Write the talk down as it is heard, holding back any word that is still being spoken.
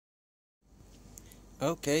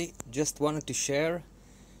Okay, just wanted to share.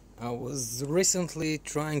 I was recently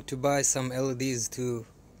trying to buy some LEDs to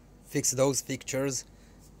fix those fixtures,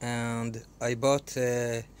 and I bought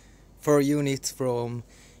 4 units from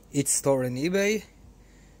its store in eBay.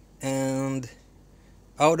 And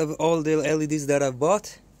out of all the LEDs that I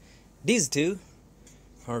bought, these two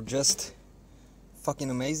are just fucking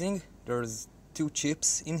amazing. There's 2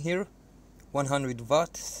 chips in here, 100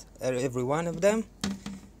 watts every one of them,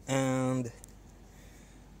 and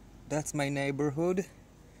that's my neighborhood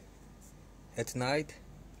at night.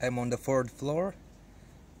 I'm on the 4th floor,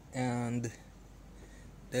 and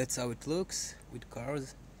that's how it looks with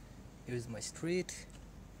cars. Here's my street,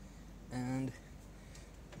 and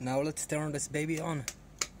now let's turn this baby on.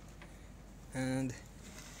 And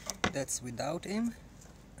that's without him,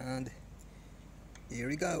 and here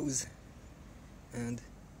he goes. And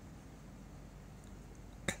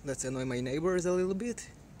let's annoy my neighbors a little bit,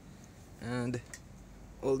 and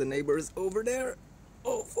all the neighbors over there.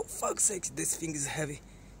 Oh, for fuck's sake, this thing is heavy.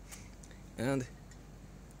 And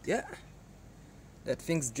yeah, that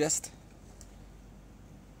thing's just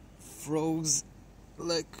froze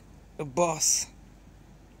like a boss.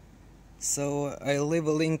 So I'll leave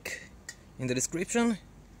a link in the description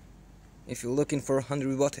if you're looking for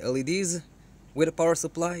 100 watt LEDs with a power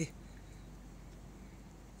supply.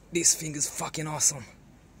 This thing is fucking awesome.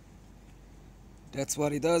 That's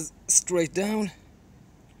what it does, straight down.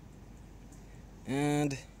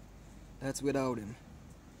 And that's without him.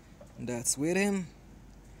 That's with him.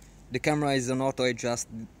 The camera is on auto adjust,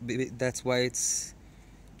 that's why it's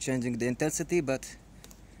changing the intensity, but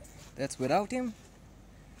that's without him.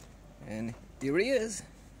 And here he is.